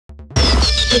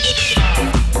So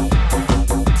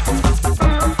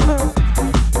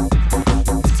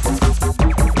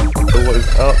what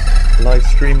is up, live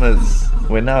streamers?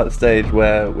 We're now at the stage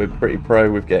where we're pretty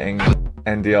pro with getting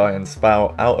NDI and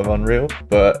spout out of Unreal,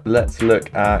 but let's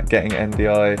look at getting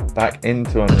NDI back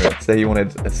into Unreal. Say you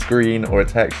wanted a screen or a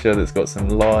texture that's got some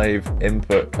live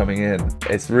input coming in.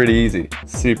 It's really easy,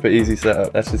 super easy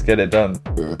setup. Let's just get it done.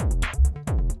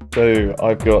 So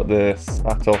I've got this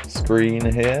spat off screen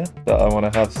here that I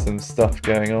want to have some stuff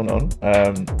going on.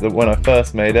 When I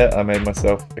first made it, I made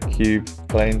myself a cube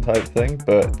plane type thing,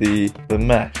 but the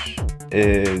mesh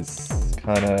is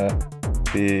kind of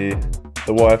the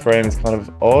wireframe is kind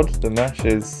of odd. The mesh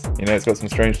is, you know, it's got some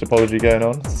strange topology going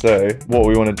on. So what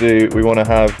we want to do, we want to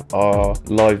have our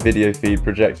live video feed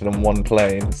projected on one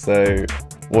plane. So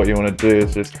what you want to do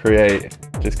is just create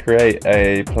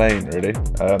a plane, really.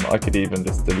 I could even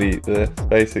just delete this.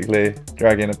 Basically,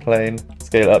 drag in a plane,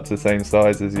 scale it up to the same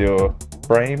size as your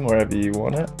frame wherever you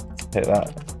want it. Hit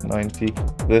that 90.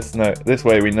 This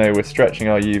way we know we're stretching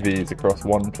our UVs across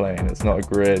one plane. It's not a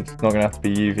grid. It's not going to have to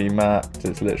be UV mapped.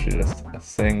 It's literally just a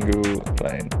single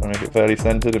plane. I make it fairly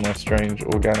centered in my strange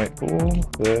organic ball.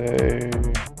 So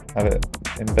have it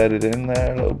embedded in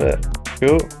there a little bit.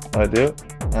 Cool, ideal.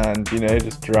 And, you know,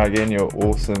 just drag in your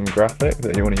awesome graphic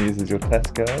that you want to use as your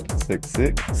test card.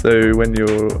 Sick. So when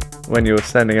you're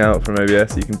sending out from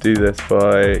OBS, you can do this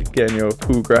by getting your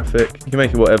cool graphic. You can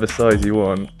make it whatever size you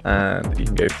want, and you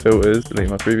can go filters, delete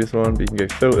my previous one, but you can go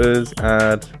filters,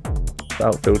 add,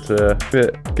 spout filter,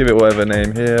 give it whatever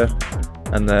name here,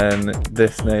 and then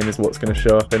this name is what's going to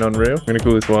show up in Unreal. I'm going to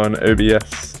call this one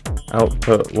OBS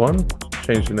output 1,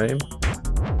 change the name.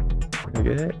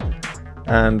 Okay.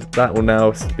 And that will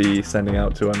now be sending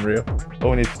out to Unreal.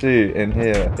 All we need to do in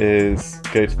here is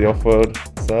go to the off-world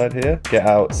side here, get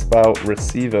out spout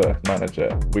receiver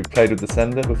manager. We've played with the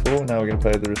sender before, now we're going to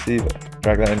play with the receiver.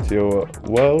 Drag that into your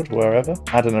world, wherever.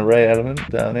 Add an array element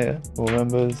down here, all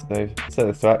members. So set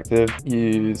this to active,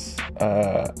 use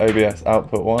OBS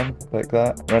output 1, click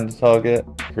that, render target,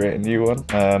 create a new one,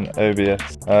 and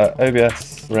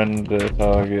OBS render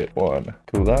target 1.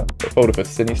 Cool that. Got a folder for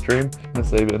CineStream, I'm going to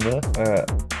save it in there.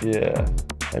 Yeah,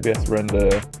 OBS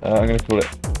render, I'm going to call it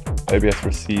OBS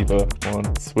receiver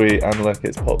 1. Sweet, and look,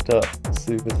 it's popped up.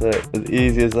 Super sick. As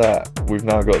easy as that, we've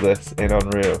now got this in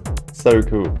Unreal. So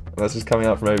cool. That's just coming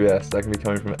out from OBS. That can be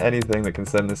coming from anything that can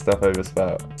send this stuff over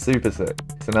spout. Super sick.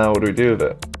 So now what do we do with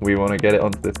it? We want to get it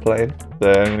onto this plane.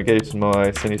 So I'm going to go to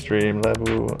my CineStream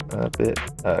level a bit,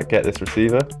 get this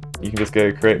receiver. You can just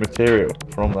go create material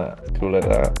from that. Call it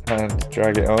that. And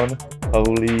drag it on.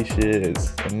 Holy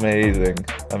shiz. Amazing.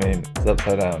 I mean, it's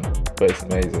upside down, but it's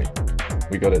amazing.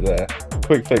 We got it there.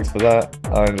 Quick fix for that.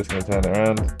 I'm just going to turn it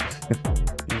around.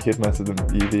 You could mess with the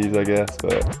UVs, I guess,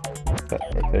 but set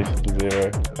rotation to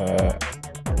 0.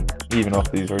 Even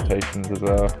off these rotations as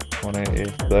well.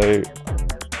 180. So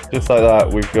just like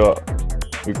that, we've got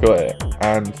it.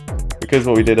 And because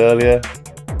what we did earlier,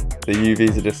 the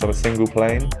UVs are just on a single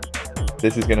plane.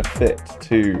 This is going to fit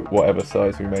to whatever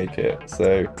size we make it.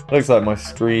 So looks like my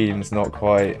screen's not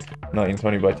quite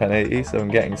 1920 by 1080, so I'm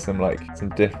getting some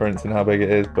difference in how big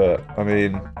it is, but I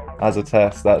mean, as a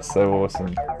test, that's so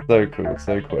awesome. So cool,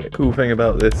 so quick. Cool thing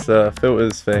about this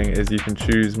filters thing is you can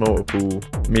choose multiple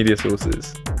media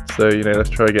sources. So, you know,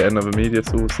 let's try to get another media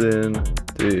source in,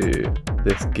 do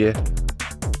this GIF,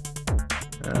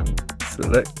 and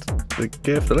select the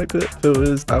GIF, select it,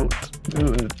 filters, out,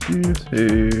 change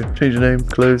the name,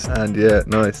 close, and yeah,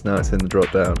 nice, now it's in the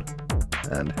drop down.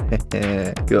 And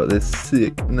got this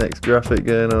sick next graphic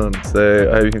going on.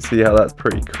 So I hope you can see how that's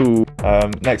pretty cool.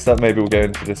 Next up, maybe we'll go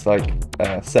into just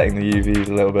setting the UVs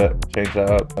a little bit, change that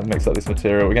up, and mix up this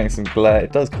material. We're getting some glare.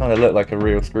 It does kind of look like a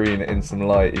real screen in some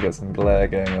light. You got some glare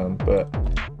going on, but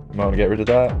you might want to get rid of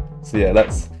that. So yeah,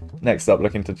 let's next up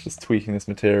look into just tweaking this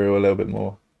material a little bit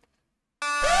more.